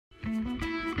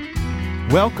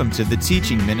Welcome to the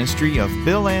teaching ministry of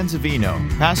Bill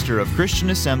Anzavino, pastor of Christian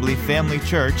Assembly Family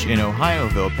Church in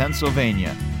Ohioville,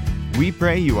 Pennsylvania. We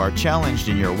pray you are challenged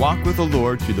in your walk with the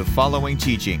Lord through the following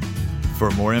teaching.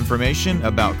 For more information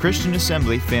about Christian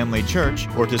Assembly Family Church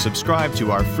or to subscribe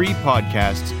to our free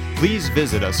podcasts, please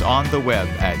visit us on the web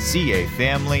at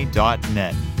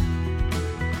cafamily.net.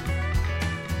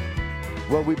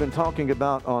 Well, we've been talking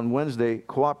about on Wednesday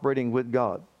cooperating with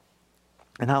God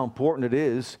and how important it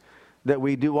is that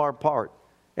we do our part,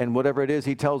 and whatever it is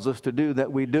He tells us to do,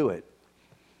 that we do it.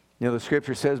 You know, the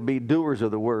scripture says, be doers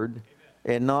of the word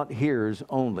and not hearers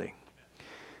only.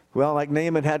 Well, like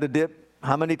Naaman had to dip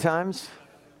how many times?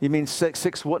 You mean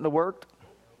six wouldn't have worked?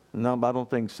 No, I don't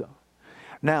think so.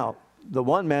 Now, the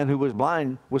one man who was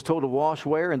blind was told to wash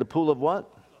where? In the pool of what?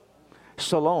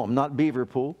 Siloam, not Beaver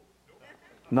Pool,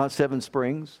 not Seven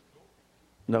Springs.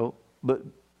 No, but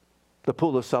the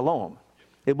pool of Siloam.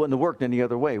 It wouldn't have worked any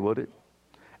other way, would it?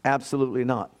 Absolutely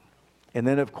not. And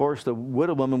then, of course, the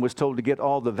widow woman was told to get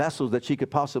all the vessels that she could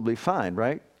possibly find,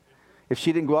 right? If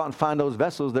she didn't go out and find those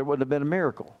vessels, there wouldn't have been a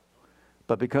miracle.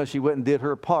 But because she went and did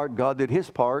her part, God did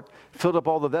His part, filled up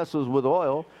all the vessels with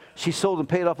oil. She sold and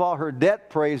paid off all her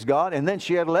debt, praise God, and then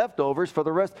she had leftovers for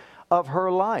the rest of her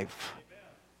life.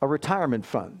 A retirement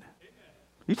fund.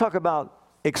 You talk about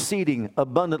exceeding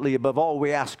abundantly above all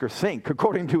we ask or think,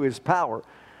 according to His power.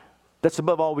 That's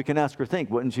above all we can ask or think,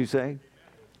 wouldn't you say?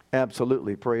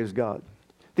 Absolutely, praise God.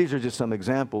 These are just some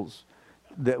examples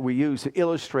that we use to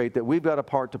illustrate that we've got a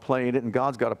part to play in it and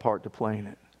God's got a part to play in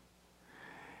it.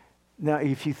 Now,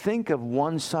 if you think of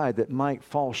one side that might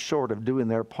fall short of doing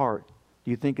their part,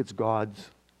 do you think it's God's?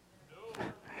 No.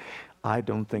 I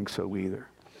don't think so either.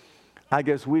 I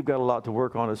guess we've got a lot to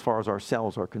work on as far as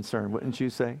ourselves are concerned, wouldn't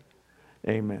you say?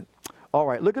 Amen. All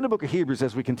right, look in the book of Hebrews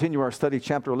as we continue our study,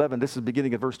 chapter 11. This is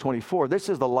beginning at verse 24. This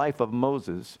is the life of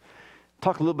Moses.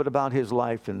 Talk a little bit about his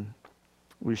life, and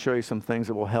we'll show you some things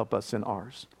that will help us in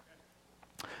ours.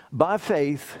 By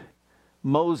faith,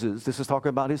 Moses, this is talking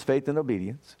about his faith and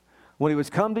obedience, when he was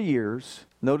come to years,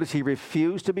 notice he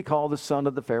refused to be called the son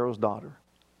of the Pharaoh's daughter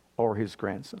or his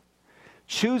grandson,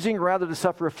 choosing rather to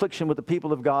suffer affliction with the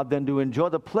people of God than to enjoy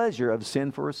the pleasure of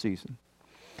sin for a season.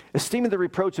 Esteeming the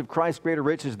reproach of Christ greater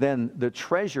riches than the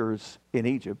treasures in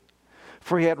Egypt,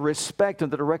 for he had respect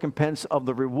unto the recompense of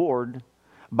the reward.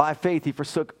 By faith he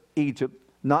forsook Egypt,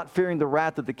 not fearing the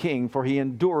wrath of the king, for he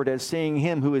endured as seeing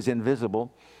him who is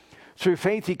invisible. Through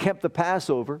faith he kept the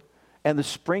Passover and the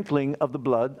sprinkling of the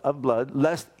blood,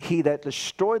 lest he that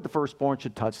destroyed the firstborn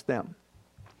should touch them.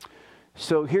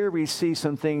 So here we see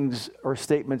some things or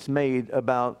statements made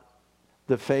about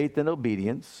the faith and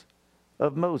obedience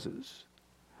of Moses.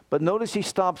 But notice he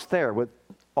stops there with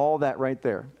all that right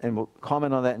there. And we'll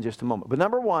comment on that in just a moment. But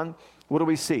number one, what do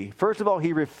we see? First of all,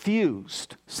 he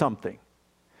refused something,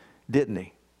 didn't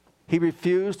he? He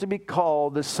refused to be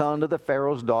called the son of the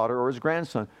Pharaoh's daughter or his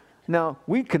grandson. Now,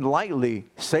 we can lightly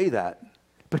say that.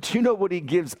 But you know what he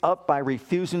gives up by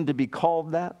refusing to be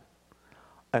called that?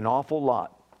 An awful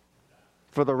lot.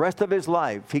 For the rest of his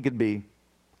life, he could be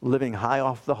living high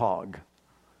off the hog,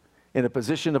 in a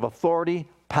position of authority,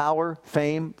 power,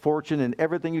 fame, fortune, and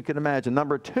everything you can imagine.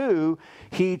 Number two,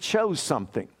 he chose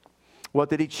something. What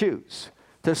did he choose?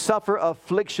 To suffer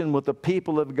affliction with the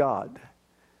people of God.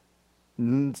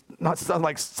 Not sound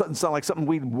like something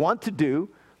we want to do,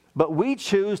 but we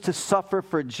choose to suffer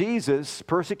for Jesus,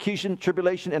 persecution,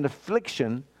 tribulation, and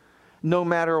affliction, no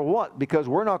matter what, because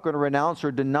we're not going to renounce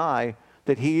or deny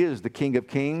that He is the King of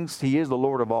Kings. He is the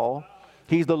Lord of all.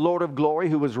 He's the Lord of glory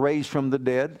who was raised from the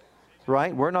dead.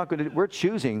 Right? We're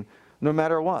choosing no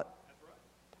matter what.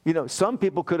 You know, some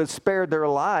people could have spared their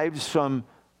lives from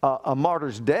a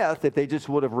martyr's death if they just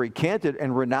would have recanted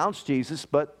and renounced Jesus,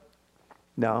 but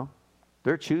no,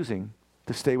 they're choosing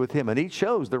to stay with Him, and he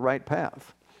chose the right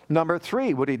path. Number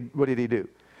three, what did he do?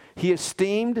 He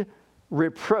esteemed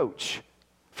reproach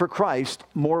for Christ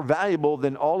more valuable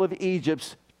than all of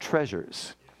Egypt's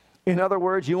treasures. In other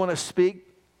words, you want to speak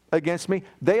against me?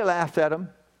 They laughed at him.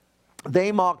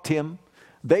 They mocked him.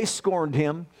 They scorned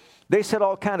him. They said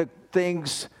all kind of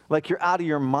things like, you're out of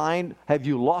your mind. Have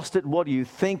you lost it? What are you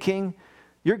thinking?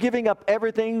 You're giving up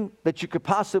everything that you could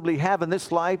possibly have in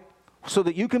this life so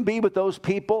that you can be with those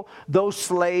people, those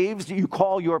slaves that you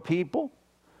call your people.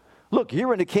 Look,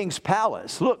 you're in the king's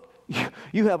palace. Look,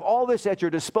 you have all this at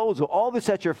your disposal, all this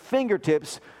at your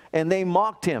fingertips, and they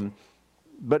mocked him.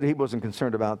 But he wasn't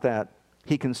concerned about that.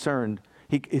 He considered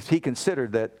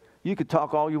that you could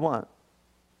talk all you want.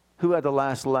 Who had the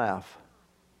last laugh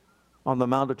on the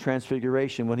Mount of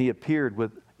Transfiguration when he appeared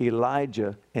with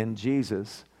Elijah and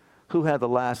Jesus? Who had the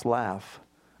last laugh?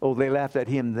 Oh, they laughed at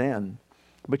him then.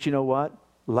 But you know what?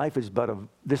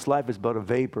 This life is but a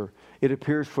vapor. It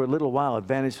appears for a little while, it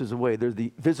vanishes away. There's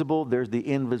the visible, there's the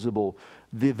invisible.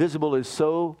 The visible is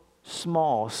so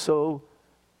small, so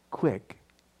quick.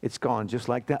 It's gone just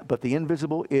like that. But the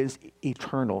invisible is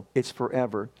eternal. It's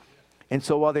forever. And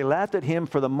so while they laughed at him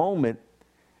for the moment,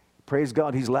 praise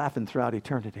God, he's laughing throughout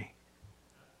eternity.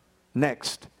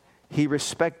 Next, he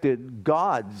respected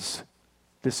God's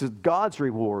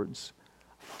rewards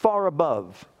far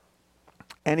above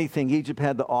anything Egypt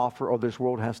had to offer or this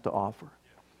world has to offer.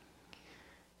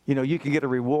 You know, you can get a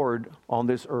reward on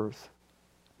this earth.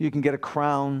 You can get a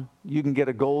crown. You can get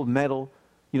a gold medal.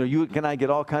 You know, you can get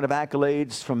all kind of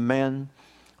accolades from men.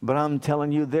 But I'm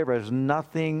telling you, there is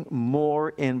nothing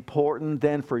more important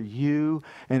than for you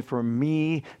and for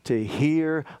me to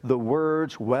hear the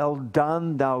words, "Well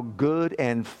done, thou good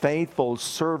and faithful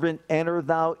servant. Enter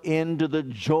thou into the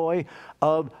joy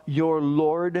of your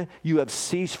Lord. You have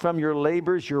ceased from your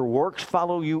labors. Your works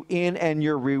follow you in, and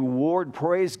your reward,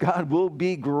 praise God, will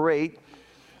be great."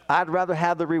 I'd rather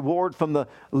have the reward from the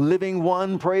living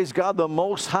one, praise God, the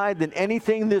Most High, than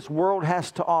anything this world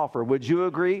has to offer. Would you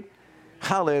agree?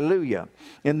 Hallelujah.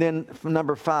 And then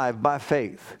number 5, by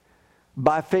faith.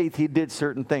 By faith, he did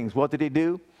certain things. What did he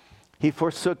do? He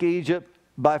forsook Egypt.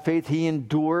 By faith, he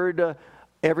endured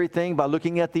everything by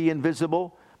looking at the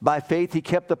invisible. By faith, he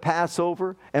kept the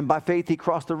Passover. And by faith, he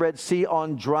crossed the Red Sea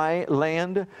on dry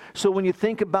land. So when you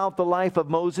think about the life of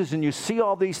Moses and you see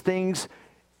all these things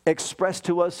expressed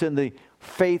to us in the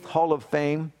Faith Hall of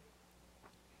Fame,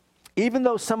 even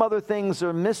though some other things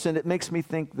are missing, it makes me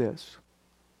think this.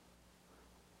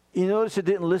 You notice it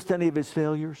didn't list any of his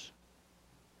failures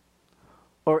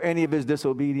or any of his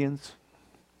disobedience.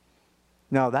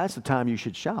 Now, that's the time you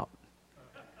should shout.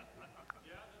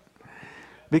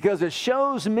 Because it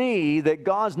shows me that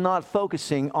God's not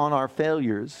focusing on our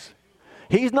failures.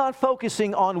 He's not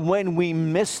focusing on when we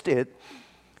missed it.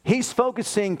 He's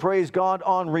focusing, praise God,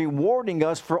 on rewarding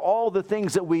us for all the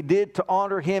things that we did to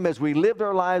honor Him as we lived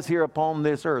our lives here upon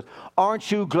this earth. Aren't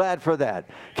you glad for that?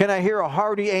 Can I hear a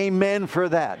hearty amen for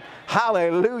that?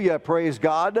 Hallelujah, praise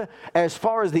God. As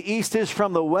far as the east is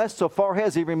from the west, so far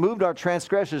has He removed our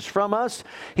transgressions from us.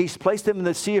 He's placed them in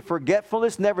the sea of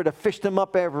forgetfulness, never to fish them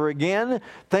up ever again.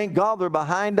 Thank God they're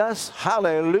behind us.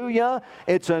 Hallelujah.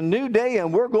 It's a new day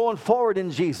and we're going forward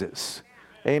in Jesus.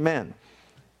 Amen.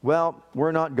 Well,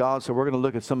 we're not God, so we're going to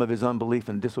look at some of His unbelief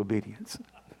and disobedience.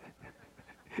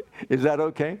 Is that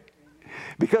okay?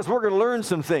 Because we're going to learn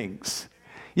some things.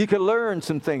 You can learn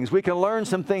some things. We can learn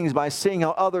some things by seeing how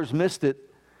others missed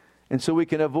it, and so we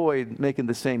can avoid making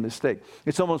the same mistake.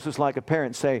 It's almost just like a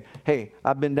parent say, "Hey,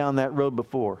 I've been down that road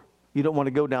before. You don't want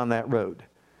to go down that road."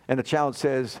 And the child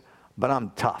says, "But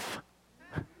I'm tough.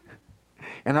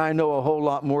 And I know a whole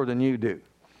lot more than you do."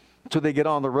 So they get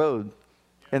on the road.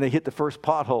 And they hit the first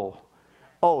pothole.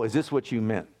 "Oh, is this what you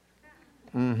meant?"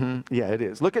 Yeah, it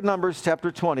is. Look at Numbers chapter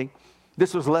 20.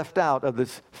 This was left out of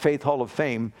this Faith Hall of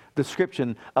Fame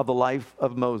description of the life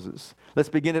of Moses. Let's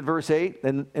begin at verse 8,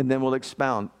 and then we'll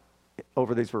expound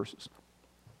over these verses.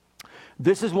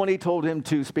 This is when he told him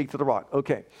to speak to the rock.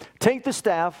 Okay. "Take the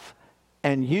staff,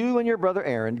 and you and your brother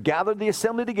Aaron gather the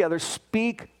assembly together,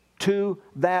 speak to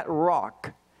that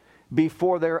rock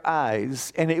before their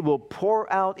eyes, and it will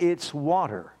pour out its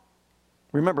water."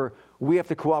 Remember, we have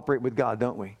to cooperate with God,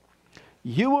 don't we?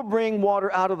 "You will bring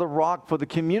water out of the rock for the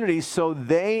community so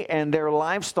they and their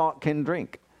livestock can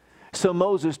drink." So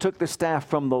Moses took the staff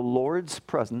from the Lord's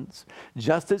presence,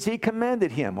 just as he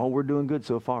commanded him. Oh, we're doing good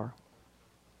so far.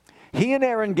 He and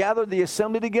Aaron gathered the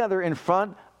assembly together in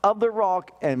front of the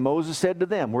rock, and Moses said to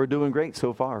them, we're doing great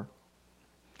so far,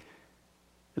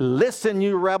 "Listen,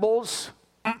 you rebels."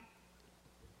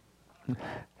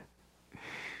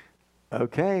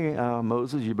 Okay,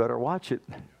 Moses, you better watch it.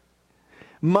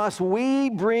 "Must we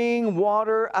bring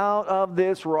water out of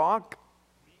this rock?"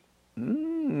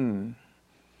 Then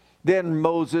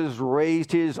Moses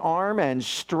raised his arm and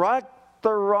struck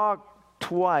the rock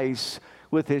twice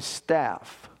with his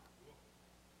staff.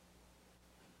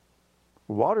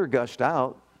 Water gushed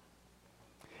out,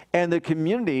 and the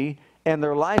community and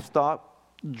their livestock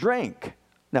drank.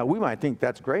 Now, we might think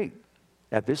that's great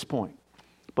at this point,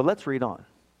 but let's read on.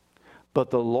 "But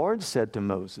the Lord said to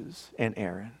Moses and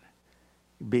Aaron,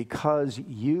 because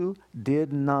you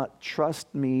did not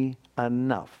trust me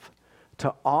enough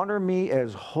to honor me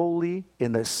as holy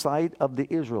in the sight of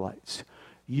the Israelites,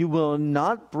 you will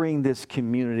not bring this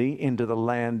community into the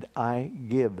land I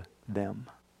give them."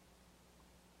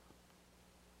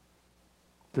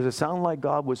 Does it sound like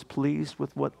God was pleased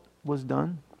with what was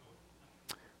done?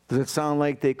 Does it sound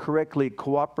like they correctly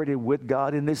cooperated with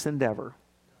God in this endeavor?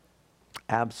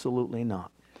 Absolutely not.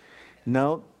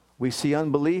 No, we see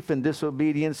unbelief and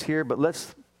disobedience here, but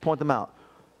let's point them out.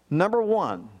 Number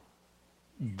one,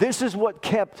 this is what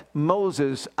kept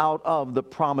Moses out of the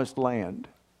promised land.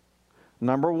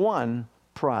 Number one,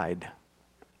 pride.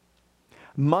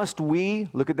 Must we,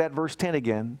 look at that verse 10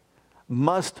 again,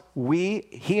 must we,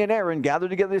 he and Aaron gathered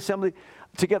together the assembly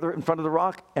together in front of the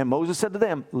rock, and Moses said to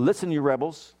them, listen, you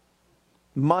rebels,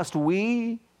 must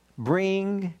we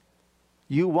bring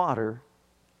you water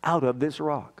out of this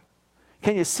rock?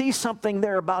 Can you see something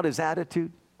there about his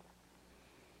attitude?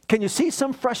 Can you see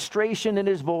some frustration in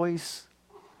his voice?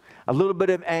 A little bit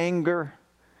of anger,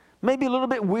 maybe a little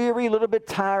bit weary, a little bit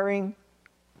tiring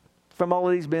from all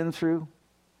that he's been through.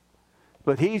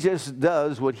 But he just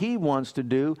does what he wants to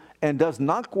do and does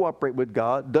not cooperate with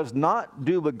God, does not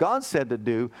do what God said to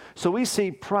do. So we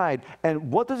see pride.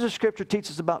 And what does the scripture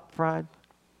teach us about pride?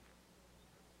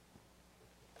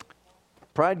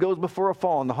 Pride goes before a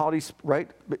fall, and the haughty,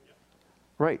 right,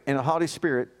 and a haughty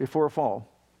spirit before a fall.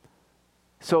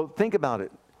 So think about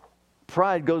it.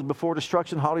 Pride goes before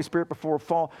destruction, haughty spirit before a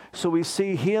fall. So we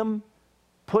see him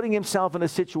putting himself in a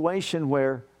situation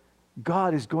where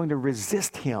God is going to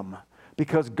resist him,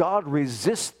 because God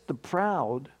resists the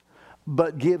proud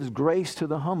but gives grace to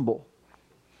the humble.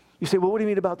 You say, well, what do you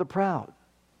mean about the proud?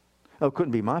 Oh, it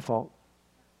couldn't be my fault.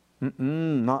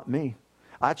 Not me.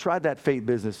 I tried that faith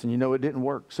business, and it didn't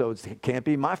work, so it can't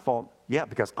be my fault. Yeah,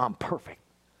 because I'm perfect.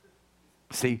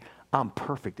 See, I'm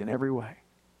perfect in every way.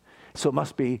 So it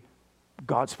must be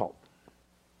God's fault.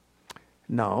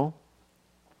 No,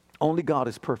 only God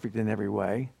is perfect in every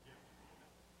way.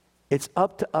 It's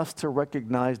up to us to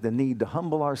recognize the need to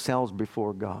humble ourselves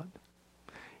before God.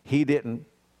 He didn't,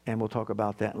 and we'll talk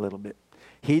about that in a little bit.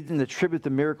 He didn't attribute the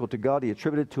miracle to God. He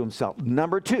attributed it to himself.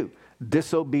 Number two,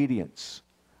 disobedience.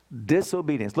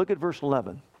 Disobedience. Look at verse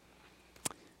 11.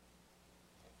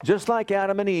 Just like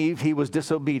Adam and Eve, he was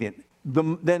disobedient.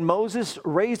 Then Moses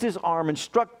raised his arm and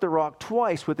struck the rock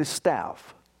twice with his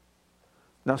staff.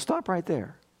 Now stop right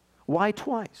there. Why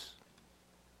twice?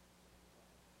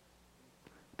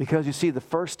 Because you see, the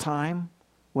first time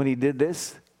when he did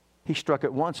this, he struck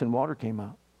it once and water came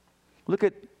out. Look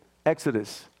at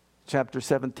Exodus chapter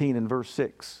 17 and verse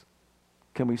 6.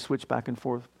 Can we switch back and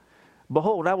forth?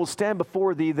 Behold, I will stand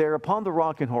before thee there upon the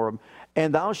rock in Horeb,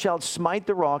 and thou shalt smite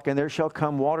the rock, and there shall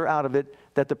come water out of it,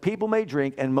 that the people may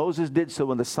drink. And Moses did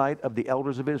so in the sight of the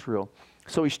elders of Israel.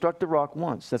 So he struck the rock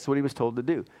once. That's what he was told to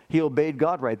do. He obeyed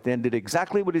God right then, did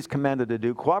exactly what he's commanded to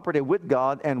do, cooperated with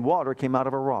God, and water came out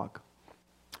of a rock.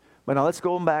 But now let's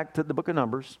go back to the book of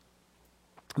Numbers.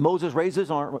 Moses raised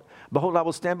his arm. Behold, I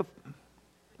will stand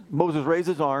Moses raised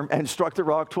his arm and struck the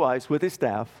rock twice with his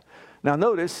staff. Now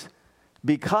notice,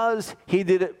 because he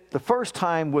did it the first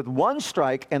time with one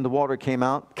strike and the water came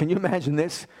out, can you imagine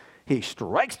this? He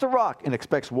strikes the rock and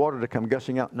expects water to come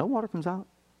gushing out. No water comes out.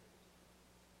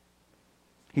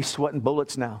 He's sweating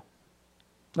bullets now.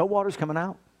 No water's coming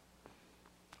out.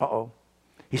 Uh-oh.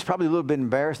 He's probably a little bit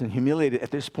embarrassed and humiliated at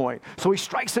this point. So he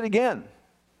strikes it again.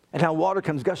 And now water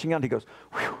comes gushing out. He goes,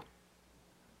 whew.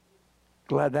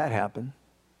 Glad that happened.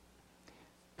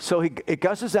 So it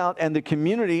gushes out, and the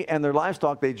community and their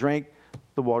livestock, they drank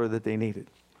the water that they needed.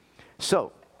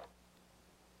 So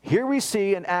here we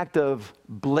see an act of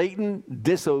blatant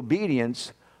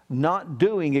disobedience, not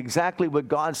doing exactly what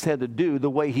God said to do the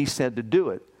way he said to do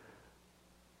it.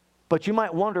 But you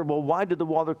might wonder, well, why did the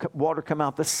water come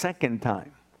out the second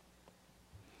time?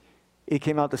 It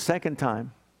came out the second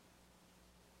time.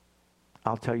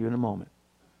 I'll tell you in a moment.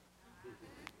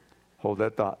 Hold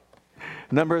that thought.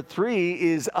 Number 3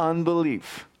 is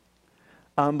unbelief.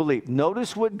 Unbelief.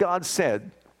 Notice what God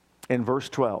said in verse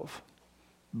 12.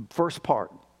 First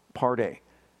part A.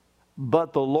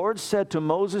 But the Lord said to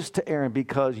Moses, to Aaron,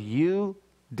 because you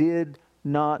did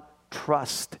not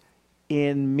trust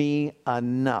in me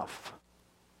enough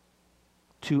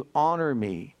to honor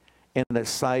me in the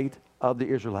sight of the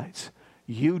Israelites.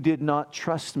 You did not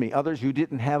trust me. Others, you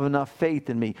didn't have enough faith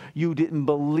in me. You didn't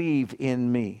believe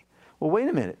in me. Well, wait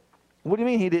a minute. What do you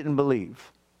mean he didn't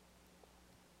believe?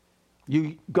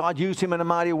 God used him in a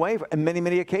mighty way on many,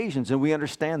 many occasions, and we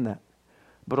understand that.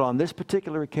 But on this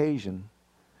particular occasion,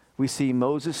 we see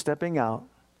Moses stepping out,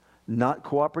 not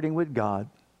cooperating with God,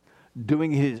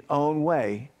 doing it his own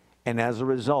way, and as a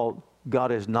result,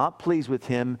 God is not pleased with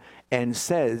him and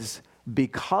says,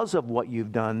 because of what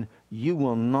you've done, you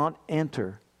will not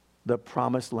enter the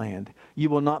promised land. You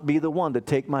will not be the one to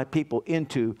take my people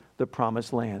into the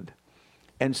promised land.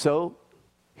 And so,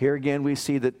 here again we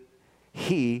see that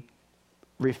he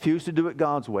refused to do it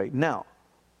God's way. Now,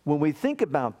 when we think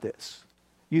about this,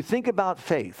 you think about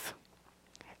faith,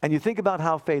 and you think about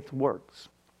how faith works.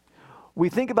 we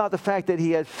think about the fact that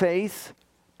he had faith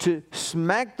to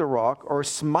smack the rock or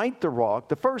smite the rock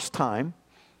the first time.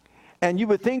 And you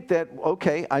would think that,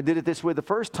 okay, I did it this way the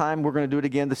first time, we're going to do it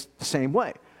again the same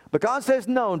way. But God says,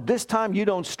 no, this time you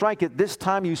don't strike it, this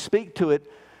time you speak to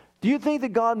it. Do you think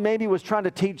that God maybe was trying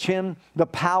to teach him the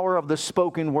power of the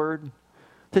spoken word?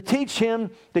 To teach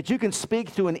him that you can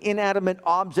speak to an inanimate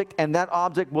object and that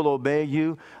object will obey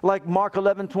you? Like Mark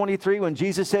 11:23, when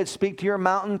Jesus said, speak to your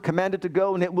mountain, command it to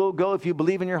go, and it will go if you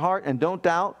believe in your heart and don't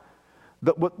doubt.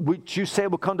 But what you say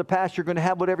will come to pass, you're going to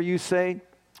have whatever you say.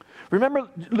 Remember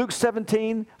Luke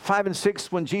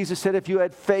 17:5-6, when Jesus said, if you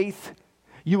had faith,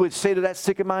 you would say to that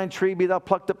sycamore tree, be thou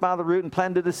plucked up by the root and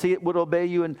planted to the sea, it would obey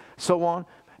you, and so on.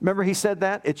 Remember he said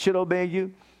that? It should obey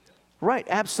you? Right,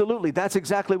 absolutely. That's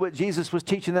exactly what Jesus was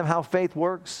teaching them, how faith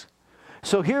works.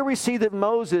 So here we see that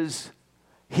Moses,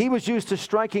 he was used to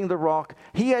striking the rock.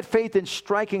 He had faith in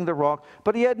striking the rock,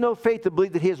 but he had no faith to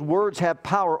believe that his words have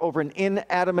power over an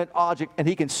inanimate object, and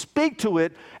he can speak to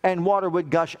it and water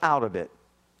would gush out of it.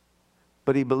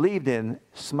 But he believed in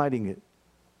smiting it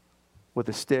with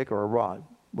a stick or a rod,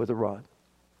 with a rod.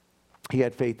 He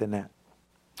had faith in that.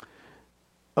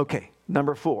 Okay,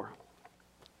 number 4.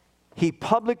 He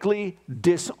publicly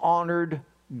dishonored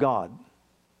God.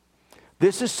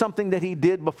 This is something that he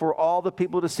did before all the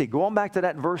people to see. Going back to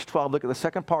that verse 12, look at the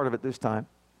second part of it this time.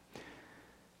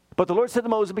 But the Lord said to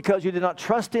Moses, because you did not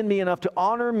trust in me enough to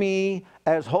honor me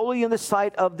as holy in the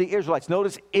sight of the Israelites.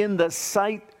 Notice, in the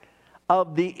sight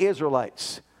of the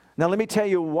Israelites. Now let me tell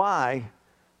you why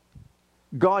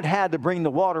God had to bring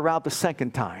the water out the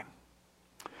second time.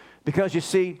 Because you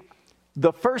see,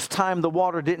 the first time the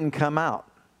water didn't come out.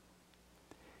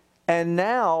 And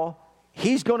now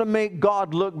he's going to make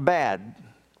God look bad.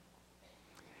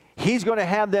 He's going to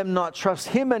have them not trust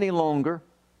him any longer.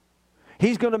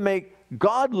 He's going to make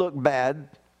God look bad.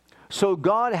 So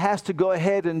God has to go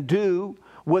ahead and do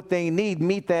what they need,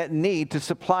 meet that need to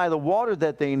supply the water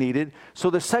that they needed. So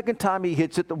the second time he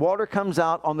hits it, the water comes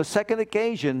out on the second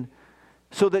occasion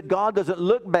so that God doesn't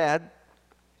look bad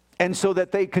and so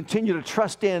that they continue to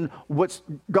trust in what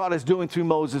God is doing through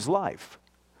Moses' life.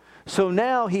 So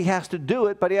now he has to do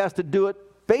it, but he has to do it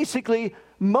basically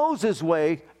Moses'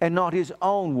 way and not his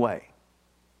own way.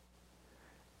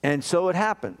 And so it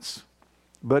happens.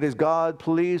 But is God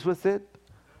pleased with it?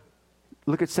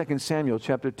 Look at 2 Samuel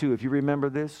chapter 2, if you remember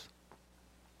this.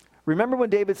 Remember when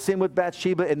David sinned with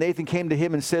Bathsheba and Nathan came to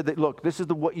him and said that, look, this is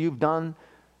what you've done.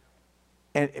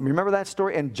 And remember that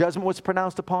story? And judgment was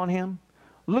pronounced upon him.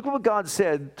 Look at what God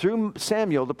said through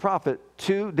Samuel, the prophet,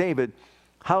 to David.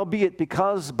 Howbeit,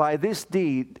 because by this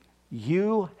deed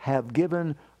you have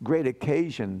given great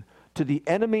occasion to the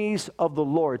enemies of the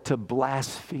Lord to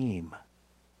blaspheme,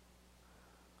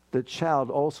 the child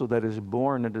also that is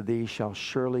born unto thee shall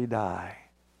surely die.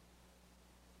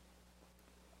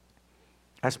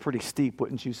 That's pretty steep,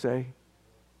 wouldn't you say?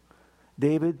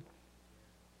 David,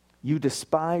 you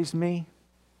despised me.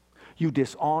 You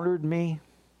dishonored me.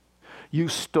 You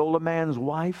stole a man's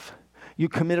wife. You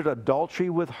committed adultery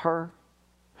with her.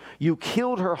 You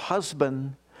killed her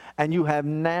husband, and you have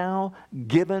now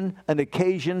given an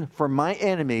occasion for my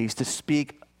enemies to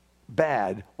speak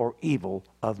bad or evil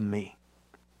of me.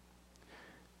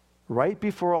 Right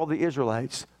before all the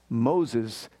Israelites,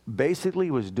 Moses basically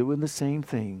was doing the same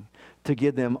thing to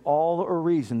give them all a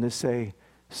reason to say,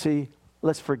 see,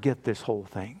 let's forget this whole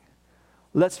thing.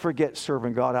 Let's forget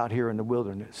serving God out here in the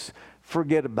wilderness.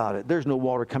 Forget about it. There's no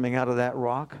water coming out of that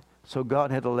rock. So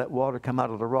God had to let water come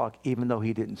out of the rock even though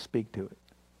he didn't speak to it.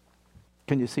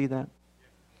 Can you see that?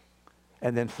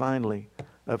 And then finally,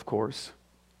 of course,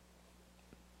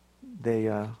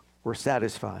 they were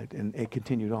satisfied and it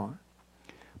continued on.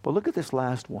 But look at this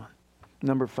last one.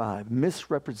 Number 5,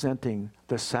 misrepresenting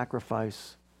the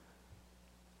sacrifice,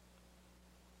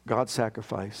 God's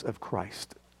sacrifice of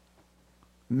Christ.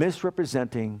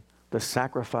 Misrepresenting the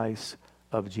sacrifice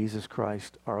of Jesus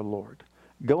Christ our Lord.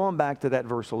 Go on back to that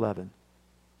verse 11.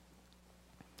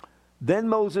 Then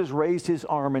Moses raised his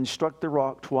arm and struck the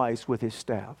rock twice with his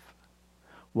staff.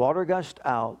 Water gushed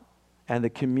out, and the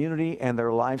community and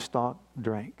their livestock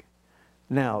drank.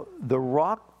 Now, the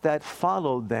rock that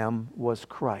followed them was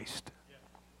Christ.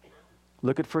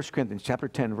 Look at 1 Corinthians chapter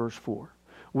 10, verse 4.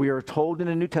 We are told in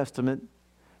the New Testament,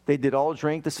 they did all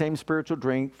drink the same spiritual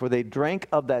drink, for they drank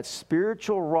of that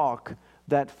spiritual rock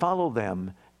that followed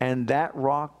them. And that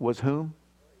rock was whom?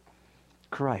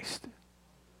 Christ.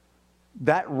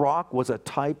 That rock was a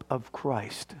type of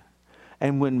Christ.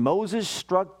 And when Moses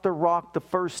struck the rock the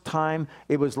first time,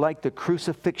 it was like the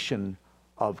crucifixion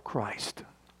of Christ.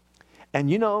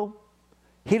 And you know,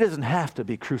 he doesn't have to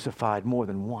be crucified more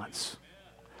than once.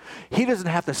 He doesn't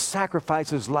have to sacrifice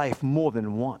his life more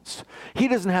than once. He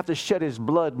doesn't have to shed his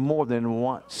blood more than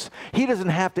once. He doesn't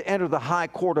have to enter the high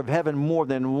court of heaven more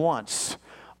than once.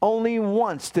 Only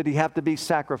once did he have to be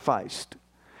sacrificed.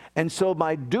 And so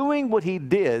by doing what he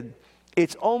did,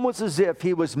 it's almost as if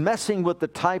he was messing with the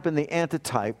type and the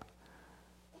antitype.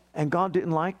 And God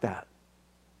didn't like that.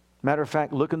 Matter of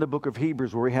fact, look in the book of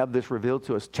Hebrews where we have this revealed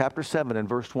to us. Chapter 7 and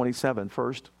verse 27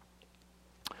 first.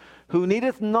 Who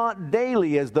needeth not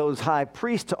daily as those high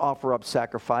priests to offer up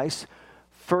sacrifice,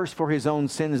 first for his own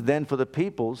sins, then for the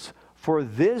people's. For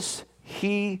this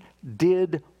he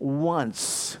did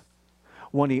once,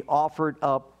 when he offered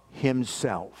up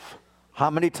himself. How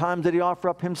many times did he offer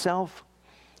up himself?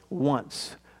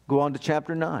 Once. Go on to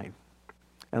chapter 9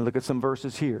 and look at some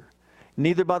verses here.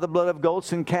 Neither by the blood of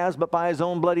goats and calves, but by his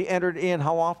own blood he entered in.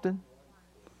 How often?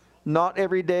 Not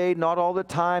every day, not all the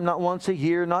time, not once a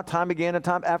year, not time again and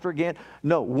time after again.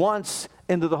 No, once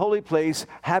into the holy place,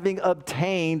 having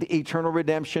obtained eternal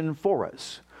redemption for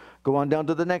us. Go on down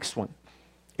to the next one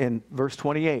in verse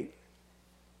 28.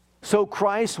 So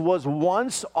Christ was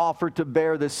once offered to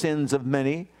bear the sins of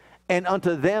many, and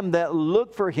unto them that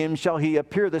look for him shall he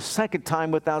appear the second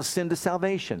time without sin to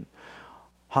salvation.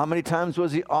 How many times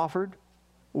was he offered?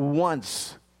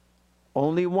 Once.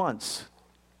 Only once.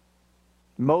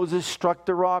 Moses struck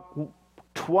the rock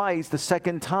twice, the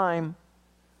second time,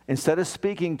 instead of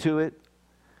speaking to it,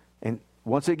 and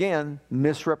once again,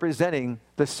 misrepresenting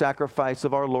the sacrifice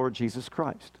of our Lord Jesus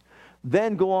Christ.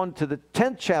 Then go on to the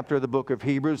 10th chapter of the book of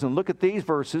Hebrews and look at these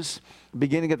verses,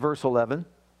 beginning at verse 11.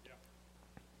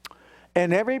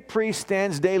 And every priest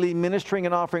stands daily ministering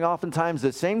and offering oftentimes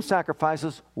the same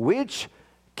sacrifices, which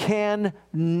can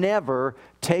never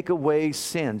take away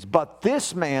sins. But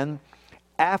this man,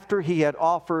 after he had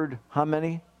offered, how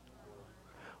many?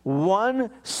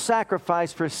 One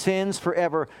sacrifice for sins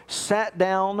forever, sat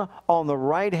down on the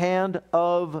right hand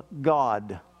of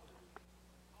God.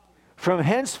 From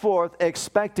henceforth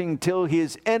expecting till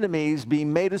his enemies be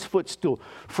made his footstool.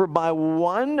 For by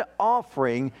one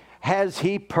offering has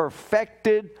he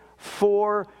perfected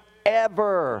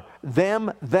forever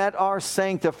them that are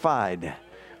sanctified.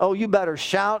 Oh, you better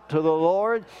shout to the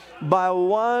Lord. By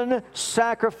one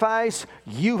sacrifice,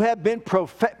 you have been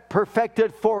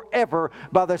perfected forever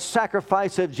by the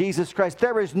sacrifice of Jesus Christ.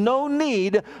 There is no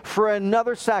need for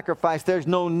another sacrifice. There's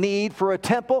no need for a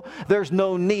temple. There's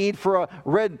no need for a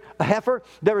red heifer.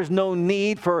 There is no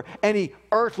need for any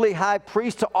earthly high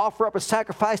priest to offer up a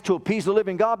sacrifice to appease the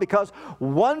living God, because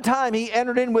one time he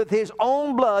entered in with his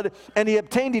own blood and he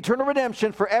obtained eternal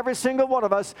redemption for every single one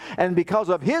of us. And because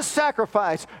of his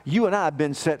sacrifice, you and I have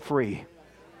been set free.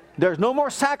 There's no more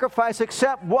sacrifice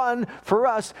except one for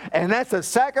us, and that's a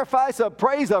sacrifice of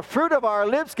praise, the fruit of our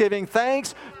lips, giving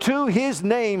thanks to his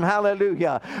name.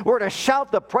 Hallelujah. We're to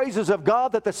shout the praises of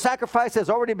God that the sacrifice has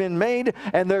already been made,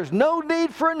 and there's no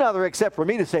need for another except for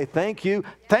me to say thank you,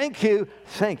 thank you,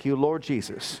 thank you, Lord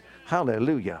Jesus.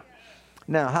 Hallelujah.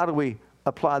 Now, how do we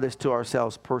apply this to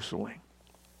ourselves personally?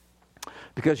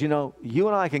 Because, you know, you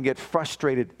and I can get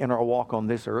frustrated in our walk on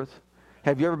this earth.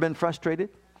 Have you ever been frustrated?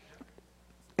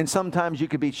 And sometimes you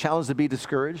could be challenged to be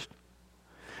discouraged.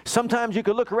 Sometimes you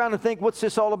could look around and think, what's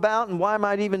this all about, and why am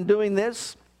I even doing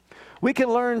this? We can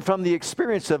learn from the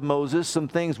experience of Moses some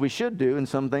things we should do and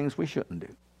some things we shouldn't do.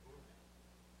 Amen.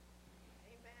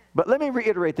 But let me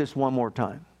reiterate this one more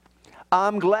time.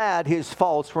 I'm glad his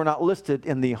faults were not listed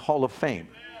in the Hall of Fame.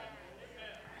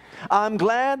 I'm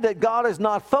glad that God is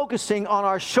not focusing on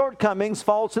our shortcomings,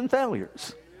 faults, and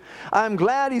failures. I'm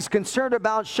glad he's concerned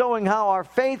about showing how our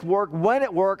faith worked, when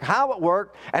it worked, how it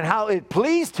worked, and how it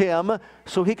pleased him,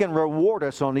 so he can reward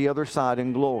us on the other side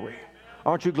in glory.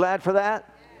 Aren't you glad for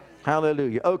that?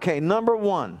 Hallelujah. Okay, number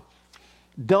one,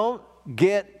 don't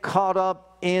get caught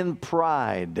up in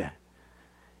pride.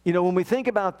 You know, when we think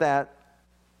about that,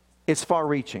 it's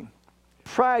far-reaching.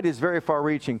 Pride is very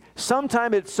far-reaching.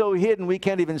 Sometimes it's so hidden we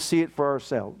can't even see it for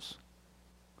ourselves.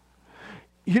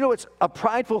 You know, it's a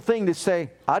prideful thing to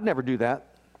say, I'd never do that.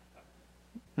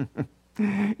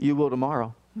 You will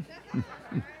tomorrow.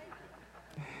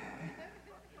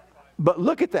 But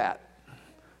look at that.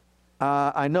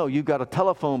 I know you've got a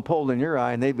telephone pole in your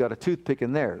eye and they've got a toothpick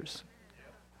in theirs.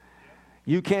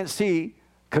 You can't see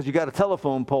because you got a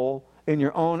telephone pole in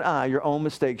your own eye, your own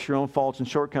mistakes, your own faults and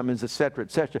shortcomings, etc.,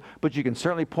 etc. But you can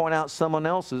certainly point out someone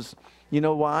else's. You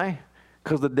know why?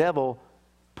 Because the devil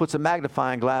puts a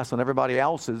magnifying glass on everybody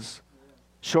else's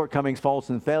shortcomings, faults,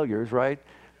 and failures, right?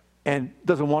 And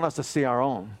doesn't want us to see our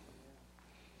own.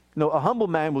 No, a humble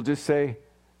man will just say,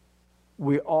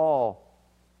 we all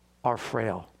are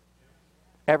frail.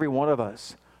 Every one of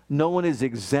us. No one is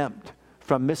exempt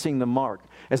from missing the mark.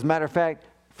 As a matter of fact,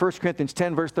 1 Corinthians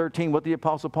 10, verse 13, what the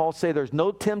Apostle Paul say, there's no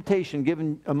temptation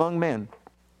given among men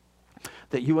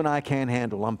that you and I can't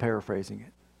handle. I'm paraphrasing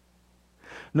it.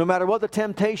 No matter what the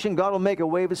temptation, God will make a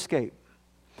way of escape.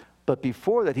 But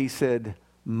before that, he said,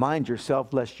 mind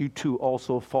yourself lest you too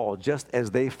also fall, just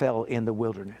as they fell in the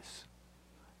wilderness.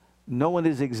 No one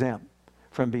is exempt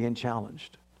from being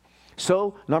challenged.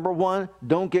 So, number one,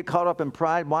 don't get caught up in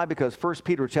pride. Why? Because 1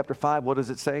 Peter chapter 5, what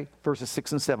does it say? Verses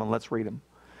 6 and 7. Let's read them.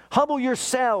 Humble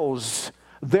yourselves,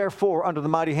 therefore, under the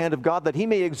mighty hand of God, that he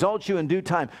may exalt you in due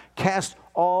time. Cast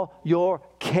all your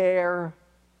care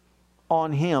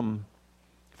on him,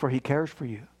 for he cares for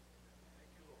you.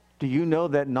 Do you know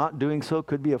that not doing so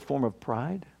could be a form of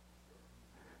pride?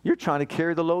 You're trying to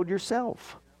carry the load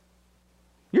yourself.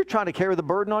 You're trying to carry the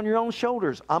burden on your own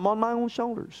shoulders. I'm on my own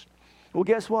shoulders. Well,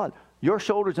 guess what? Your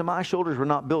shoulders and my shoulders were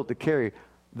not built to carry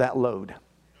that load.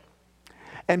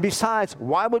 And besides,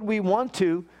 why would we want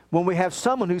to when we have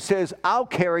someone who says, I'll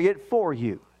carry it for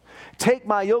you? Take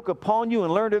my yoke upon you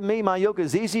and learn of me. My yoke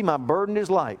is easy, my burden is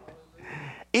light.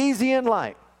 Easy and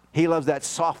light. He loves that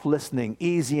soft listening,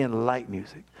 easy and light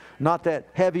music. Not that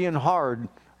heavy and hard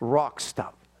rock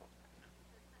stuff.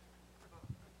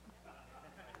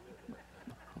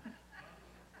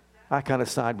 I kind of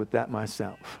side with that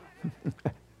myself.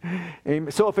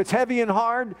 So if it's heavy and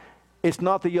hard, it's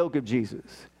not the yoke of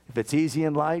Jesus. If it's easy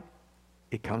and light,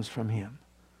 it comes from him.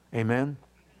 Amen?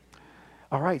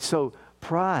 All right, so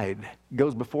pride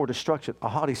goes before destruction, a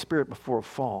haughty spirit before a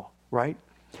fall, right?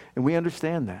 And we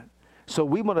understand that. So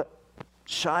we want to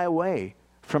shy away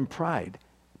from pride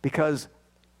because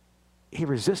he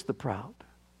resists the proud.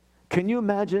 Can you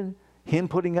imagine him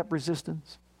putting up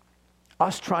resistance?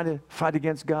 Us trying to fight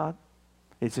against God?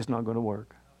 It's just not going to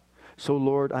work. So,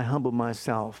 Lord, I humble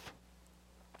myself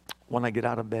when I get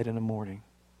out of bed in the morning.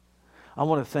 I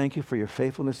want to thank you for your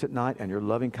faithfulness at night and your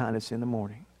loving kindness in the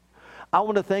morning. I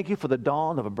want to thank you for the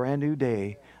dawn of a brand new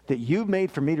day that you've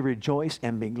made for me to rejoice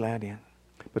and be glad in.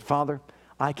 But, Father,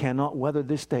 I cannot weather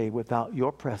this day without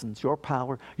your presence, your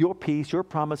power, your peace, your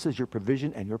promises, your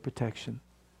provision, and your protection.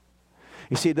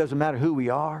 You see, it doesn't matter who we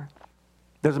are.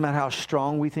 It doesn't matter how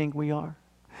strong we think we are.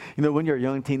 You know, when you're a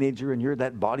young teenager and you're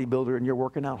that bodybuilder and you're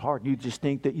working out hard, you just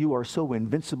think that you are so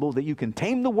invincible that you can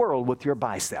tame the world with your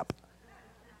bicep.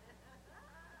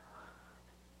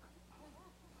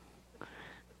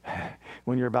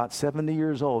 When you're about 70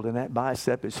 years old and that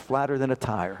bicep is flatter than a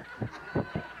tire.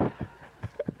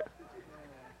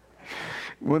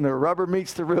 When the rubber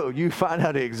meets the road, you find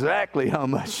out exactly how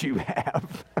much you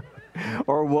have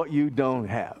or what you don't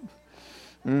have.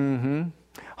 Mm-hmm.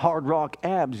 Hard rock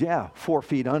abs, yeah, 4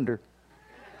 feet under.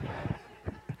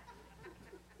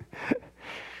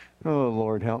 Oh,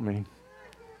 Lord, help me.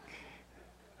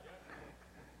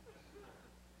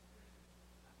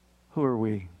 Who are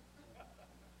we?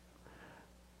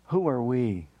 Who are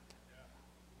we?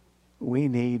 We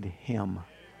need him.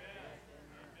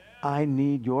 I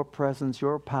need your presence,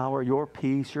 your power, your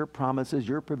peace, your promises,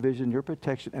 your provision, your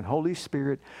protection. And Holy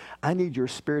Spirit, I need your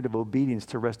spirit of obedience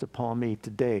to rest upon me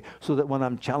today so that when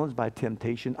I'm challenged by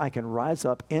temptation, I can rise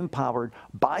up empowered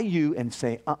by you and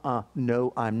say,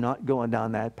 no, I'm not going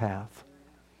down that path.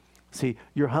 See,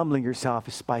 you're humbling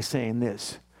yourself by saying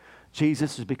this.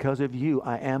 Jesus, is because of you,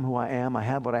 I am who I am, I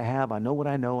have what I have, I know what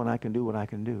I know, and I can do what I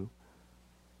can do.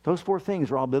 Those 4 things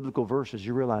are all biblical verses.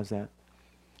 You realize that?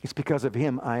 It's because of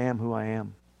him I am who I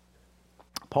am.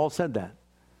 Paul said that.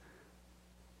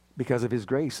 Because of his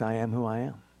grace, I am who I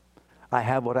am. I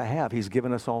have what I have. He's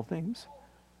given us all things.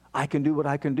 I can do what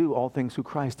I can do, all things through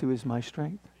Christ who is my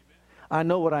strength. I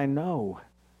know what I know.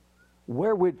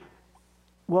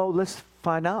 Let's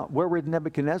find out. Where would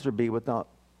Nebuchadnezzar be without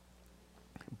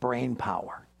brain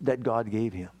power that God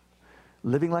gave him?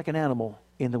 Living like an animal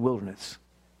in the wilderness.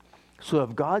 So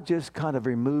if God just kind of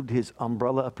removed his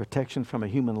umbrella of protection from a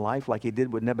human life like he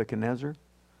did with Nebuchadnezzar,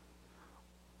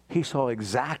 he saw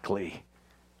exactly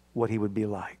what he would be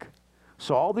like.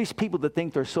 So all these people that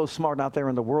think they're so smart out there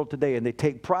in the world today and they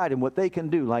take pride in what they can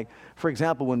do. Like, for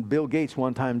example, when Bill Gates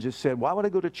one time just said, why would I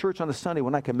go to church on a Sunday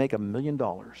when I can make $1 million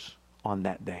on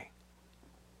that day?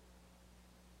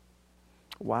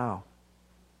 Wow.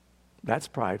 That's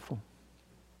prideful.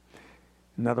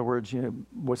 In other words,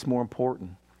 what's more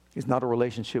important? It's not a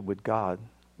relationship with God,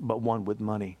 but one with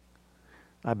money.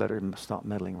 I better stop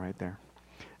meddling right there.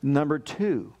 Number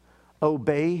 2,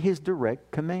 obey his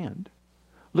direct command.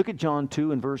 Look at John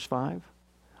 2 and verse 5.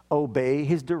 Obey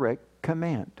his direct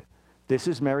command. This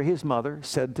is Mary, his mother,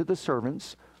 said to the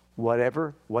servants,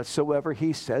 whatsoever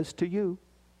he says to you,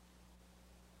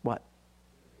 what?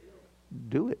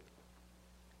 Do it.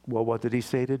 Well, what did he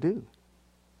say to do?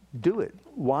 Do it.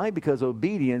 Why? Because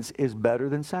obedience is better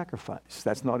than sacrifice.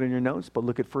 That's not in your notes, but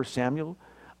look at 1 Samuel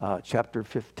chapter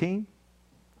 15,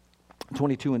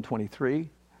 22 and 23.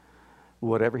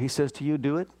 Whatever he says to you,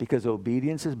 do it, because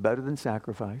obedience is better than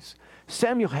sacrifice.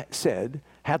 Samuel said,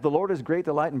 "Hath the Lord as great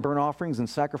delight in burnt offerings and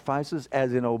sacrifices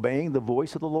as in obeying the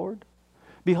voice of the Lord?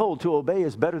 Behold, to obey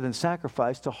is better than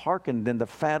sacrifice, to hearken than the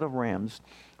fat of rams.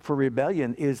 For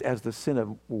rebellion is as the sin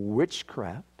of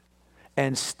witchcraft,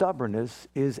 and stubbornness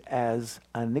is as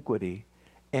iniquity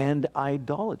and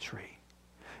idolatry.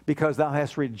 Because thou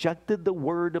hast rejected the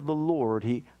word of the Lord,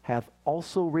 he hath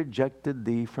also rejected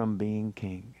thee from being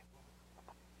king."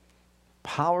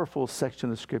 Powerful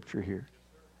section of Scripture here.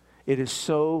 It is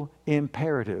so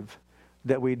imperative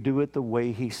that we do it the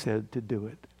way he said to do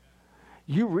it.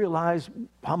 You realize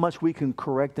how much we can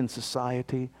correct in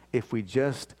society if we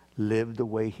just live the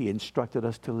way he instructed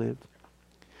us to live?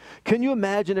 Can you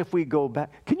imagine if we go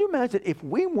back? Can you imagine if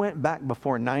we went back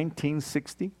before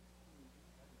 1960?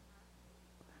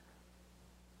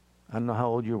 I don't know how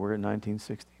old you were in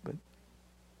 1960, but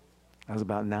I was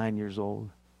about 9 years old.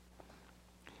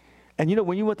 And you know,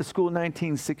 when you went to school in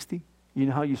 1960, you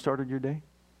know how you started your day?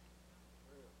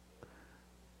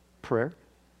 Prayer.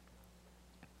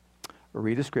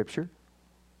 Read a scripture.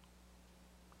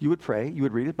 You would pray. You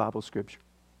would read a Bible scripture.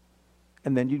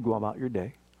 And then you'd go about your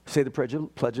day. Say the Pledge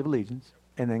of Allegiance.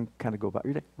 And then kind of go about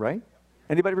your day. Right?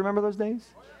 Anybody remember those days?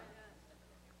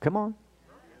 Come on.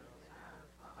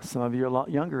 Some of you are a lot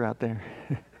younger out there.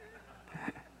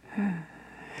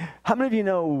 How many of you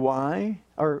know why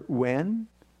or when,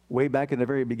 way back in the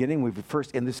very beginning, we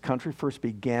first in this country first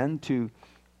began to,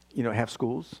 have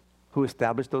schools? Who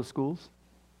established those schools?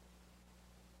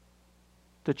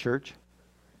 The church.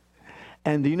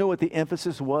 And do you know what the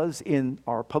emphasis was in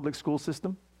our public school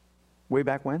system way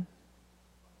back when?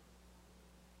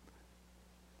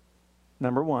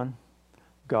 Number one,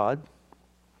 God,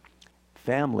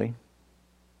 family,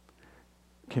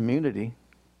 community,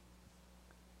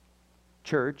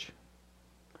 church.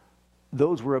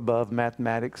 Those were above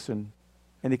mathematics and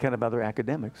any kind of other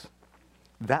academics.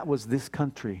 That was this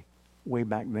country way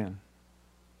back then.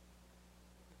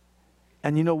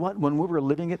 And you know what? When we were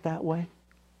living it that way,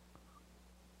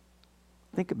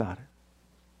 think about it.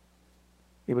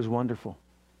 It was wonderful.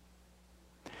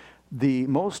 The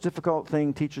most difficult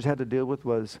thing teachers had to deal with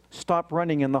was stop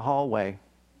running in the hallway.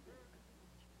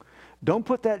 Don't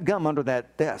put that gum under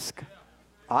that desk.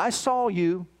 I saw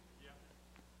you.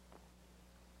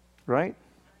 Right?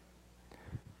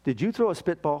 Did you throw a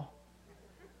spitball?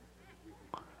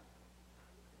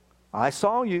 I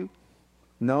saw you.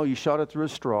 No, you shot it through a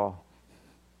straw.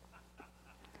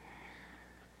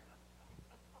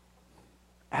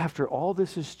 After all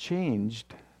this has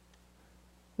changed,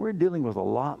 we're dealing with a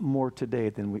lot more today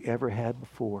than we ever had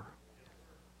before.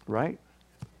 Right?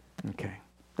 Okay.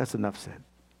 That's enough said.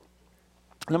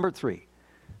 Number 3,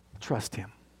 trust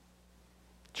him.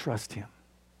 Trust him.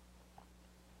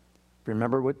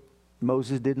 Remember what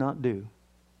Moses did not do?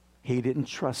 He didn't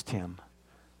trust him.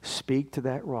 Speak to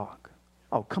that rock.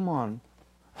 Oh, come on.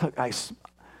 Look,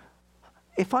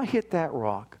 if I hit that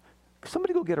rock,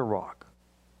 somebody go get a rock.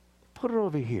 Put it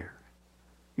over here.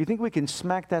 You think we can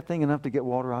smack that thing enough to get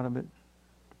water out of it?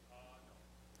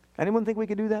 Anyone think we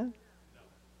could do that?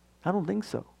 I don't think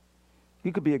so.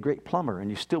 You could be a great plumber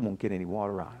and you still won't get any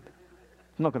water out of it.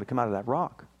 It's not going to come out of that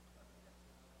rock.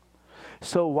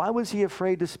 So why was he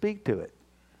afraid to speak to it?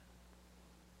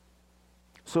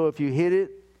 So if you hit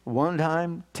it 1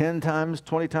 time, 10 times,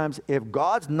 20 times, if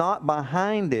God's not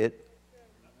behind it,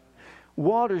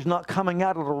 water's not coming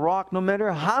out of the rock no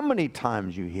matter how many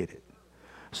times you hit it.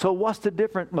 So what's the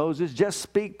difference, Moses? Just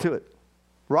speak to it.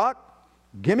 Rock,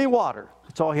 give me water.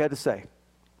 That's all he had to say.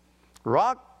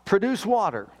 Rock, produce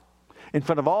water in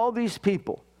front of all these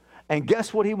people. And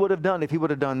guess what he would have done if he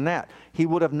would have done that? He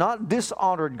would have not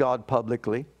dishonored God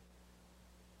publicly.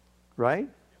 Right?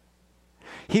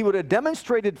 He would have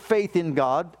demonstrated faith in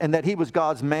God and that he was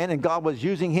God's man and God was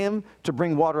using him to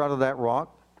bring water out of that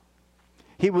rock.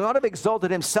 He would not have exalted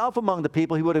himself among the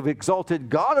people. He would have exalted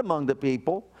God among the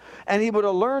people. And he would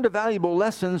have learned the valuable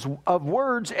lessons of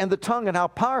words and the tongue and how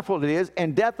powerful it is.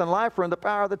 And death and life are in the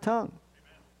power of the tongue.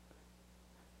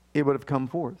 It would have come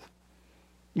forth.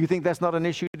 You think that's not an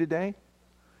issue today?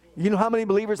 You know how many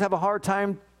believers have a hard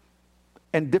time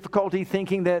and difficulty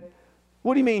thinking that,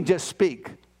 what do you mean just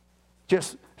speak?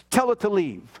 Just tell it to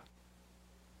leave.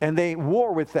 And they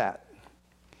war with that.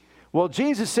 Well,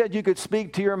 Jesus said you could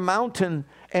speak to your mountain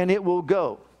and it will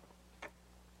go.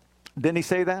 Didn't he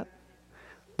say that?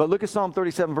 But look at Psalm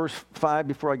 37 verse 5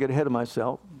 before I get ahead of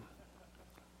myself.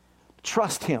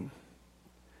 Trust him.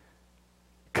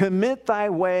 Commit thy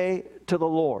way to the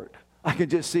Lord. I can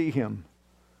just see him.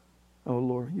 Oh,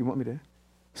 Lord, you want me to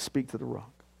speak to the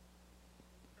rock?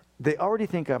 They already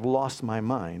think I've lost my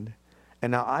mind,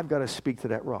 and now I've got to speak to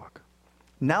that rock.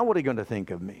 Now what are you going to think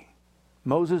of me?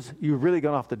 Moses, you've really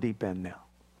gone off the deep end now.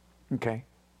 Okay?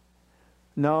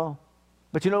 No.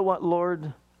 But you know what,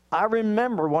 Lord? I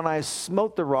remember when I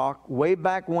smote the rock way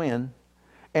back when,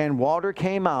 and water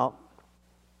came out.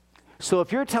 So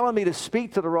if you're telling me to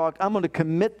speak to the rock, I'm going to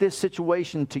commit this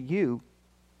situation to you.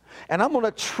 And I'm going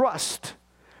to trust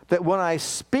that when I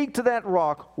speak to that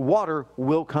rock, water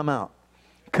will come out.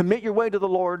 Commit your way to the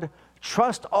Lord.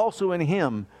 Trust also in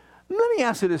him. Let me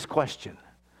ask you this question.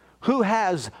 Who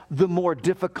has the more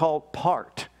difficult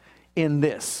part in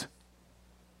this?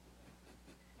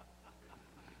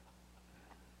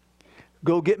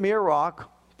 Go get me a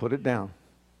rock, put it down.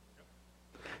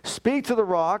 Speak to the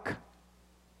rock,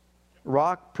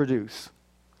 rock, produce.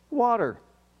 Water.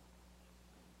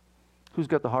 Who's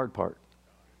got the hard part?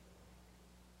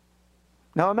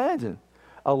 Now imagine,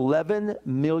 11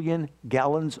 million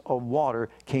gallons of water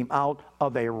came out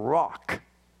of a rock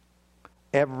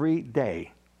every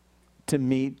day to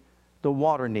meet the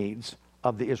water needs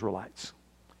of the Israelites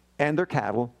and their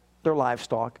cattle, their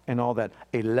livestock, and all that.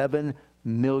 11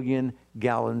 million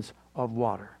gallons of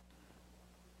water.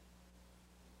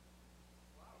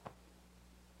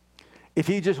 If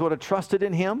he just would have trusted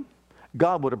in him,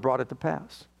 God would have brought it to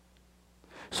pass.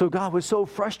 So God was so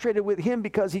frustrated with him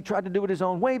because he tried to do it his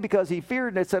own way, because he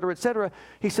feared, et cetera, et cetera.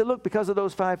 He said, look, because of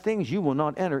those 5 things, you will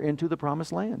not enter into the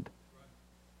promised land.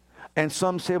 And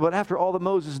some say, but after all that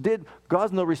Moses did,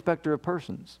 God's no respecter of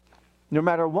persons. No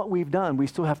matter what we've done, we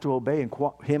still have to obey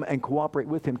him and cooperate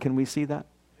with him. Can we see that?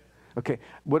 Okay,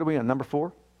 what are we on? Number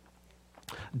 4?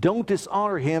 Don't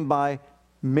dishonor him by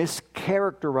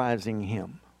mischaracterizing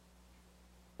him.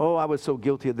 Oh, I was so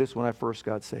guilty of this when I first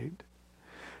got saved.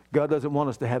 God doesn't want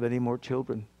us to have any more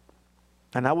children.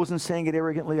 And I wasn't saying it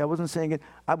arrogantly. I wasn't saying it.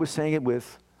 I was saying it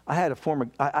with, I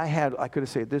could have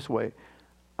said it this way.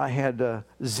 I had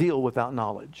zeal without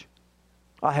knowledge.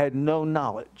 I had no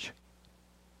knowledge.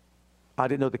 I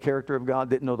didn't know the character of God,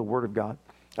 didn't know the Word of God.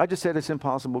 I just said it's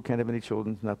impossible, can't have any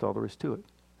children, and that's all there is to it.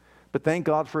 But thank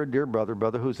God for a dear brother,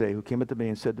 Brother Jose, who came up to me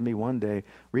and said to me one day,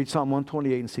 read Psalm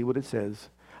 128 and see what it says.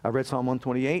 I read Psalm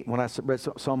 128. When I read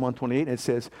Psalm 128, it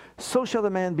says, so shall the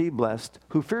man be blessed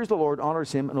who fears the Lord,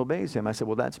 honors him, and obeys him. I said,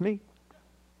 well, that's me.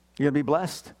 You're going to be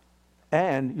blessed,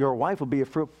 and your wife will be a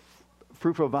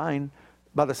fruitful vine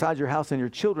by the side of your house, and your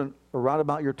children around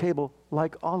about your table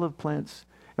like olive plants.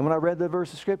 And when I read the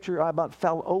verse of Scripture, I about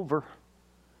fell over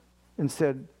and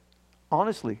said,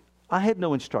 honestly, I had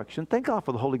no instruction. Thank God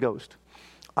for the Holy Ghost.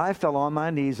 I fell on my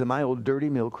knees in my old dirty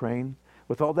milk crane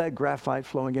with all that graphite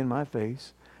flowing in my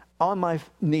face, on my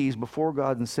knees before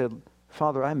God, and said,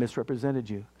 Father, I misrepresented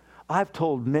you. I've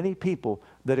told many people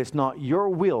that it's not your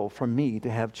will for me to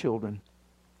have children.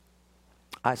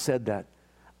 I said that.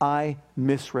 I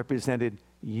misrepresented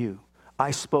you.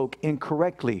 I spoke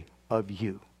incorrectly of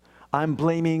you. I'm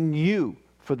blaming you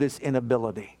for this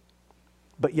inability.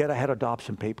 But yet I had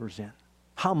adoption papers in.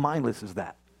 How mindless is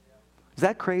that? Is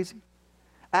that crazy?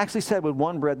 I actually said with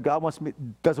one breath, God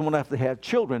doesn't want to have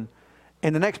children.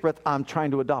 In the next breath, I'm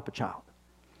trying to adopt a child.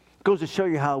 It goes to show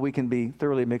you how we can be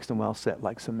thoroughly mixed and well set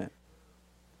like cement.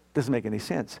 Doesn't make any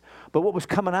sense. But what was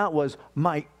coming out was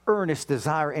my earnest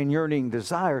desire and yearning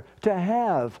desire to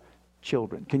have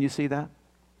children. Can you see that?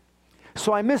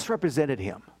 So I misrepresented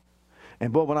him.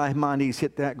 And boy, when my knees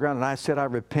hit that ground and I said, I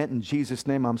repent in Jesus'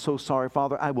 name. I'm so sorry,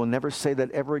 Father. I will never say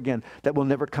that ever again. That will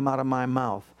never come out of my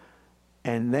mouth.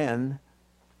 And then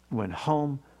went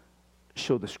home,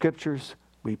 showed the Scriptures.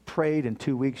 We prayed. In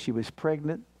 2 weeks, she was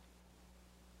pregnant.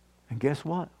 And guess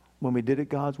what? When we did it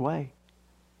God's way,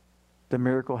 the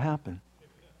miracle happened.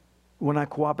 When I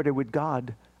cooperated with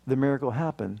God, the miracle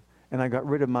happened. And I got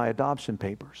rid of my adoption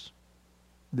papers.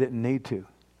 Didn't need to.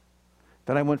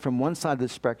 Then I went from one side of the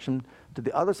spectrum to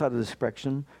the other side of the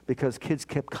spectrum because kids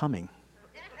kept coming.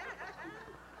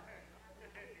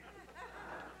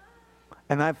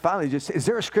 And I finally just said, is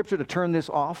there a scripture to turn this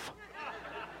off?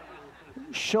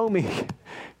 Show me.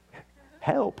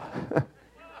 Help.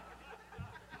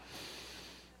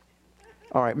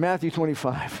 All right, Matthew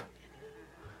 25,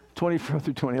 24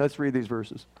 through 20. Let's read these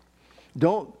verses.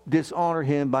 Don't dishonor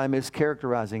him by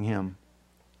mischaracterizing him.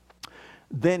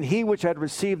 Then he which had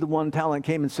received the 1 talent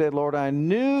came and said, Lord, I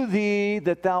knew thee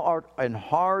that thou art an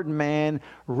hard man,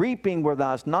 reaping where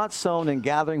thou hast not sown and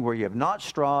gathering where you have not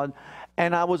strawed.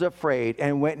 And I was afraid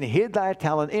and went and hid thy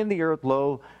talent in the earth.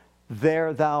 Lo,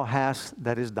 there thou hast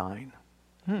that is thine.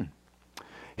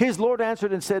 His Lord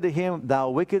answered and said to him, Thou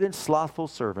wicked and slothful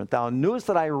servant, thou knewest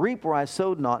that I reap where I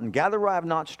sowed not, and gather where I have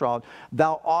not strawed.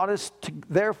 Thou oughtest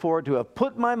therefore to have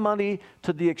put my money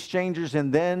to the exchangers,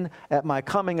 and then at my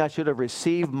coming I should have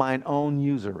received mine own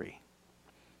usury.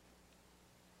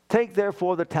 Take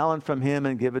therefore the talent from him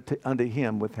and give it unto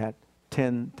him with that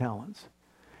 10 talents.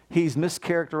 He's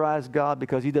mischaracterized God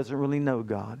because he doesn't really know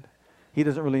God. He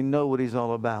doesn't really know what he's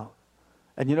all about.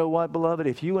 And you know what, beloved?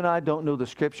 If you and I don't know the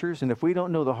Scriptures, and if we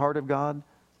don't know the heart of God,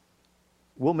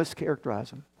 we'll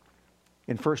mischaracterize him.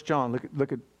 In 1 John,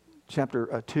 look at chapter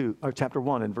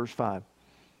 1 and verse 5.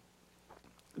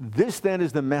 This then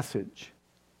is the message.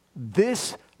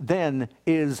 This then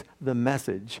is the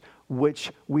message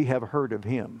which we have heard of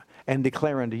him, and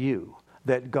declare unto you,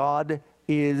 that God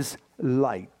is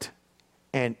light,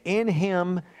 and in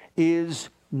him is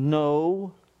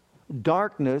no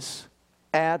darkness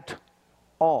at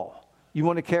all. You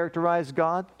want to characterize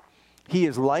God? He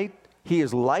is light, he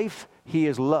is life, he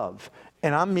is love.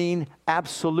 And I mean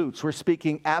absolutes. We're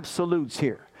speaking absolutes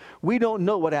here. We don't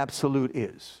know what absolute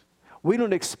is. We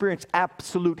don't experience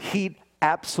absolute heat,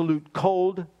 absolute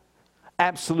cold,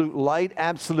 absolute light,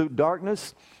 absolute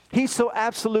darkness. He's so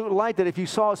absolute light that if you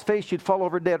saw his face, you'd fall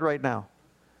over dead right now.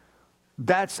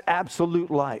 That's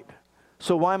absolute light.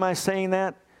 So why am I saying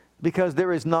that? Because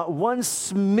there is not one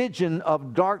smidgen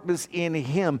of darkness in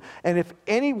him. And if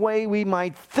any way we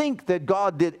might think that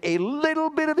God did a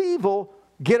little bit of evil,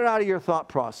 get it out of your thought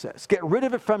process. Get rid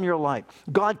of it from your life.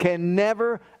 God can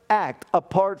never act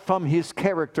apart from his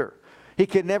character. He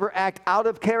can never act out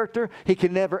of character. He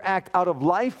can never act out of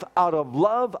life, out of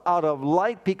love, out of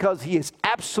light, because he is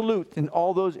absolute in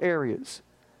all those areas.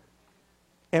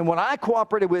 And when I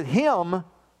cooperated with him,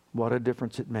 what a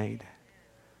difference it made.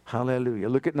 Hallelujah.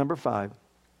 Look at number 5.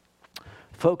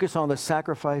 Focus on the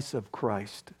sacrifice of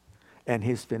Christ and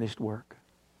his finished work.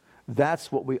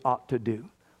 That's what we ought to do.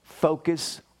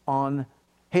 Focus on,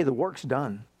 hey, the work's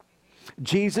done.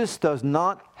 Jesus does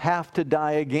not have to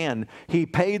die again. He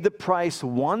paid the price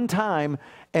one time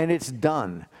and it's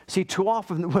done. See, too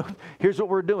often, here's what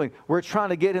we're doing. We're trying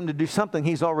to get him to do something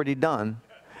he's already done.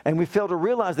 And we fail to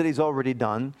realize that he's already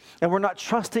done. And we're not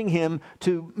trusting him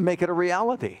to make it a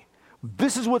reality.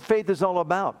 This is what faith is all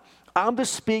about. I'm to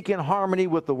speak in harmony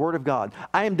with the Word of God.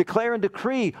 I am to declare and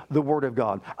decree the Word of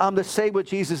God. I'm to say what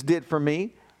Jesus did for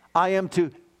me. I am to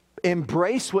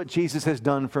embrace what Jesus has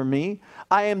done for me.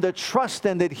 I am to trust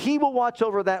then that he will watch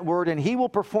over that word and he will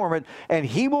perform it and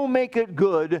he will make it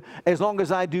good. As long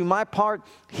as I do my part,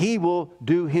 he will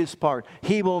do his part.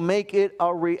 He will make it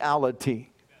a reality.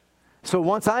 So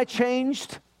once I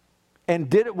changed and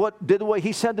did the way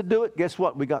he said to do it, guess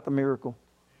what? We got the miracle.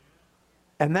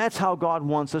 And that's how God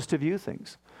wants us to view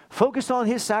things. Focus on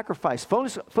his sacrifice.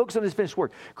 Focus on his finished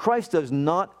work. Christ does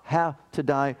not have to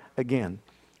die again.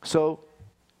 So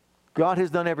God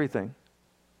has done everything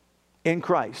in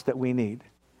Christ that we need.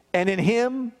 And in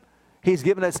him, he's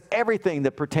given us everything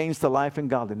that pertains to life and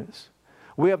godliness.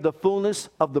 We have the fullness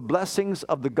of the blessings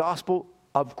of the gospel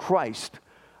of Christ,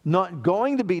 not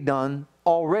going to be done,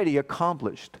 already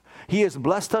accomplished. He has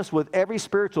blessed us with every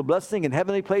spiritual blessing in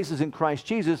heavenly places in Christ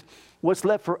Jesus. What's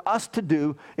left for us to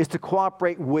do is to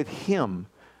cooperate with him.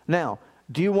 Now,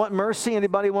 do you want mercy?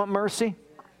 Anybody want mercy?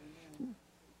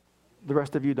 The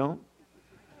rest of you don't?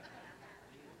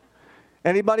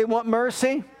 Anybody want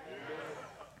mercy?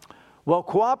 Well,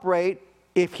 cooperate.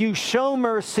 If you show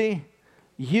mercy,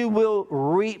 you will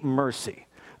reap mercy.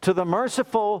 To the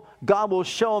merciful, God will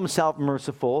show himself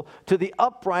merciful. To the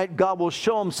upright, God will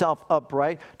show himself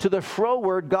upright. To the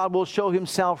froward, God will show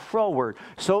himself froward.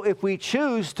 So if we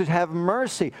choose to have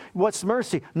mercy, what's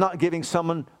mercy? Not giving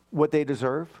someone what they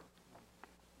deserve.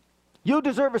 You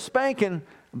deserve a spanking,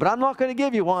 but I'm not going to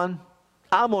give you one.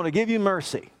 I'm going to give you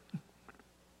mercy.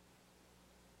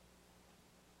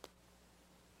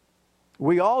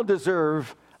 We all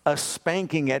deserve a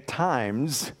spanking at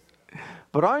times.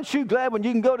 But aren't you glad when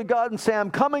you can go to God and say,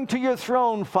 I'm coming to your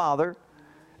throne, Father,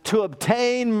 to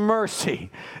obtain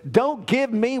mercy. Don't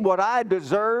give me what I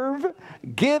deserve.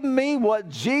 Give me what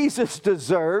Jesus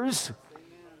deserves.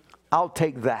 I'll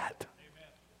take that.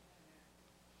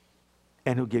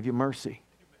 And he'll give you mercy.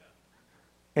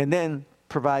 And then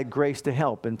provide grace to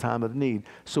help in time of need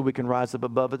so we can rise up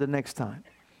above it the next time.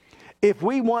 If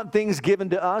we want things given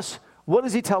to us, what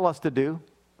does he tell us to do?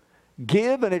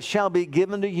 Give and it shall be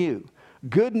given to you.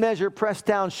 Good measure, pressed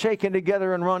down, shaken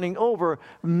together, and running over,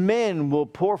 men will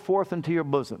pour forth into your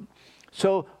bosom.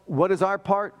 So what is our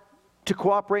part to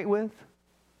cooperate with?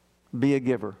 Be a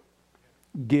giver.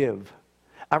 Give.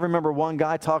 I remember one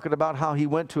guy talking about how he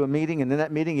went to a meeting, and in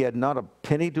that meeting he had not a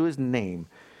penny to his name.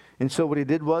 And so what he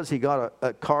did was he got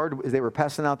a card. They were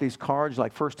passing out these cards,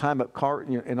 like first time up card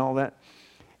and all that.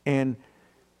 And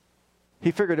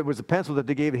he figured it was a pencil that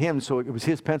they gave him, so it was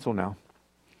his pencil now.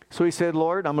 So he said,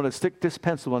 Lord, I'm going to stick this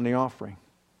pencil on the offering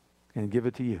and give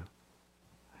it to you.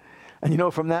 And you know,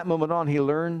 from that moment on, he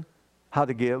learned how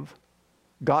to give.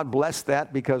 God blessed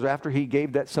that, because after he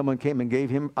gave that, someone came and gave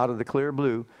him out of the clear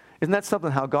blue. Isn't that something,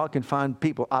 how God can find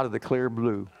people out of the clear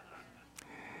blue?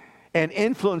 And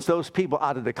influence those people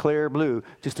out of the clear blue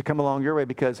just to come along your way,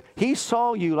 because he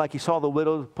saw you like he saw the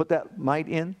widow put that mite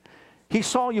in. He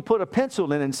saw you put a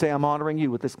pencil in and say, I'm honoring you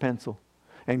with this pencil.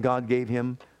 And God gave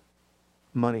him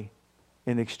money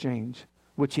in exchange,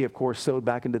 which he, of course, sowed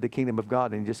back into the kingdom of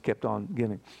God, and he just kept on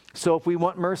giving. So if we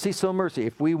want mercy, sow mercy.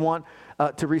 If we want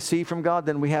to receive from God,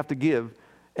 then we have to give,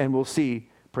 and we'll see,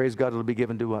 praise God, it'll be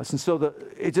given to us. And so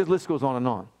the list goes on and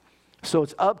on. So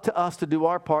it's up to us to do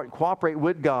our part, cooperate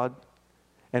with God,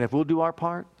 and if we'll do our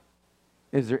part,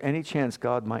 is there any chance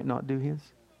God might not do his?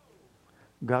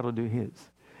 God will do his.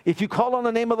 If you call on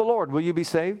the name of the Lord, will you be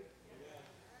saved?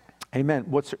 Amen.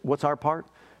 What's our part?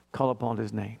 Call upon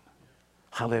his name.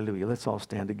 Hallelujah. Let's all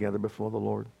stand together before the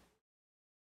Lord.